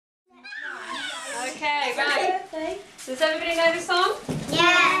birthday. Does everybody know the song?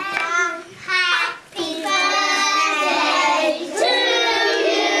 Yeah. Happy birthday to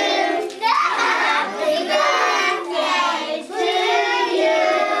you. Happy birthday to you.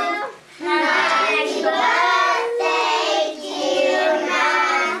 Happy birthday, dear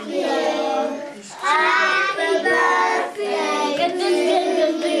Matthew. Happy birthday.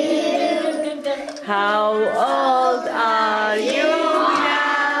 How old are you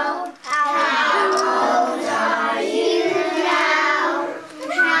now? How old are you now?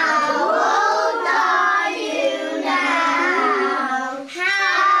 How old are you now?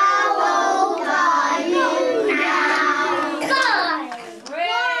 How old are you now?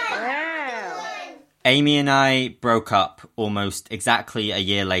 Amy and I broke up almost exactly a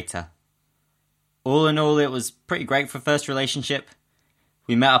year later. All in all, it was pretty great for a first relationship.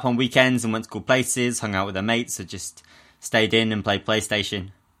 We met up on weekends and went to cool places, hung out with her mates, or just stayed in and played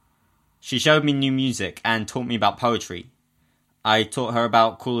PlayStation. She showed me new music and taught me about poetry. I taught her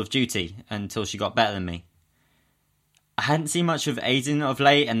about Call of Duty until she got better than me. I hadn't seen much of Aidan of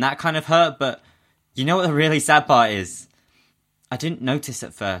late, and that kind of hurt, but you know what the really sad part is? I didn't notice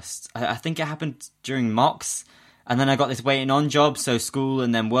at first. I think it happened during mocks, and then I got this waiting on job, so school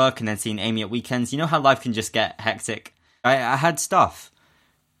and then work and then seeing Amy at weekends. You know how life can just get hectic? I had stuff.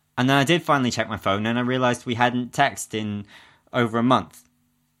 And then I did finally check my phone and I realised we hadn't texted in over a month.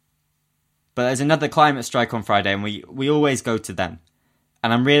 But there's another climate strike on Friday and we always go to them.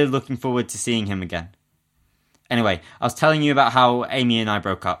 And I'm really looking forward to seeing him again. Anyway, I was telling you about how Amy and I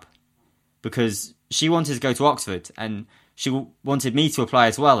broke up. Because she wanted to go to Oxford and she wanted me to apply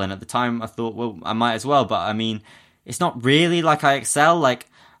as well. And at the time I thought, well, I might as well. But I mean, it's not really like I excel. Like,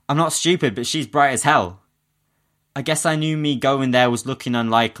 I'm not stupid, but she's bright as hell. I guess I knew me going there was looking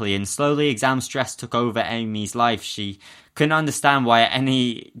unlikely, and slowly exam stress took over Amy's life. She couldn't understand why at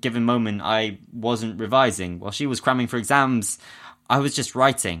any given moment I wasn't revising. While she was cramming for exams, I was just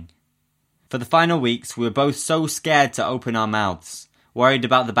writing. For the final weeks, we were both so scared to open our mouths, worried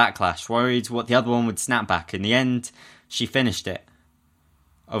about the backlash, worried what the other one would snap back. In the end, she finished it.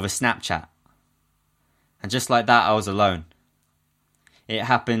 Over Snapchat. And just like that, I was alone. It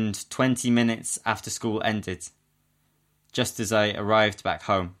happened 20 minutes after school ended. Just as I arrived back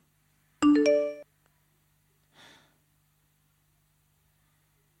home.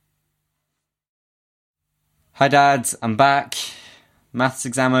 Hi Dad, I'm back. Maths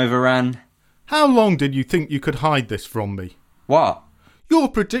exam overran. How long did you think you could hide this from me? What? Your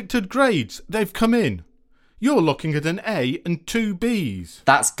predicted grades, they've come in. You're looking at an A and 2 Bs.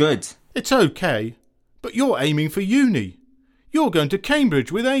 That's good. It's okay, but you're aiming for uni. You're going to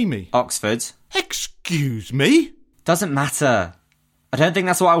Cambridge with Amy. Oxford. Excuse me? Doesn't matter. I don't think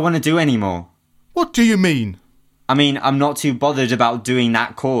that's what I want to do anymore. What do you mean? I mean, I'm not too bothered about doing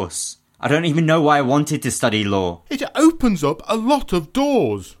that course. I don't even know why I wanted to study law. It opens up a lot of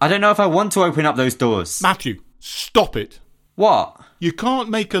doors. I don't know if I want to open up those doors. Matthew, stop it. What? You can't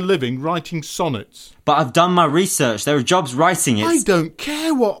make a living writing sonnets. But I've done my research. There are jobs writing it. I don't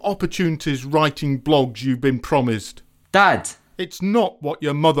care what opportunities writing blogs you've been promised. Dad. It's not what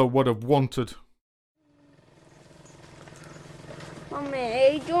your mother would have wanted.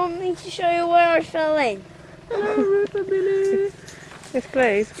 Mummy, do you want me to show you where I fell in? Yes,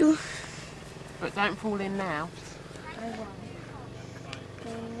 please. But don't fall in now.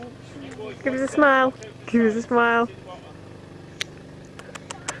 Give us a smile. Give us a smile.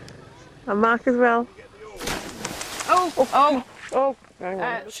 And Mark as well. Oh.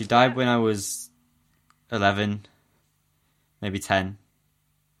 She died when I was 11, maybe 10.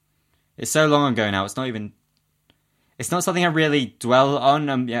 It's so long ago now, it's not something I really dwell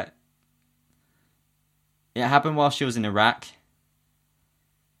on. Yet it happened while she was in Iraq.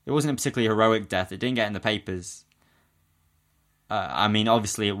 It wasn't a particularly heroic death. It didn't get in the papers. I mean,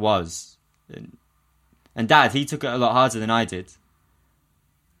 obviously it was. And Dad, he took it a lot harder than I did.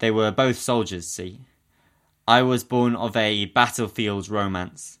 They were both soldiers, see. I was born of a battlefield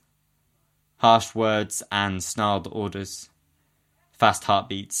romance. Harsh words and snarled orders. Fast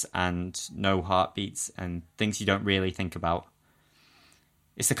heartbeats and no heartbeats and things you don't really think about.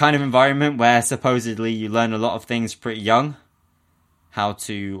 It's the kind of environment where supposedly you learn a lot of things pretty young. How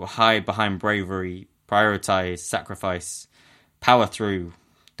to hide behind bravery, prioritize, sacrifice, power through,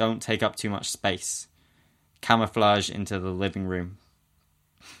 don't take up too much space, camouflage into the living room.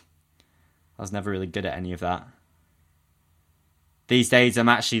 I was never really good at any of that. These days I'm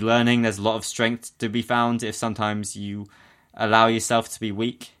actually learning there's a lot of strength to be found if sometimes you allow yourself to be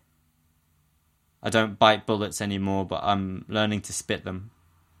weak. I don't bite bullets anymore, but I'm learning to spit them.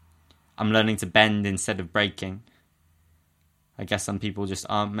 I'm learning to bend instead of breaking. I guess some people just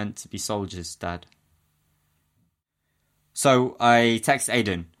aren't meant to be soldiers, Dad. So I text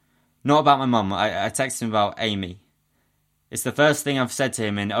Aidan. Not about my mum, I text him about Amy. It's the first thing I've said to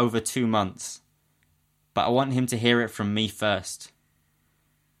him in over 2 months. But I want him to hear it from me first.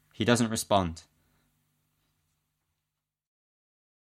 He doesn't respond.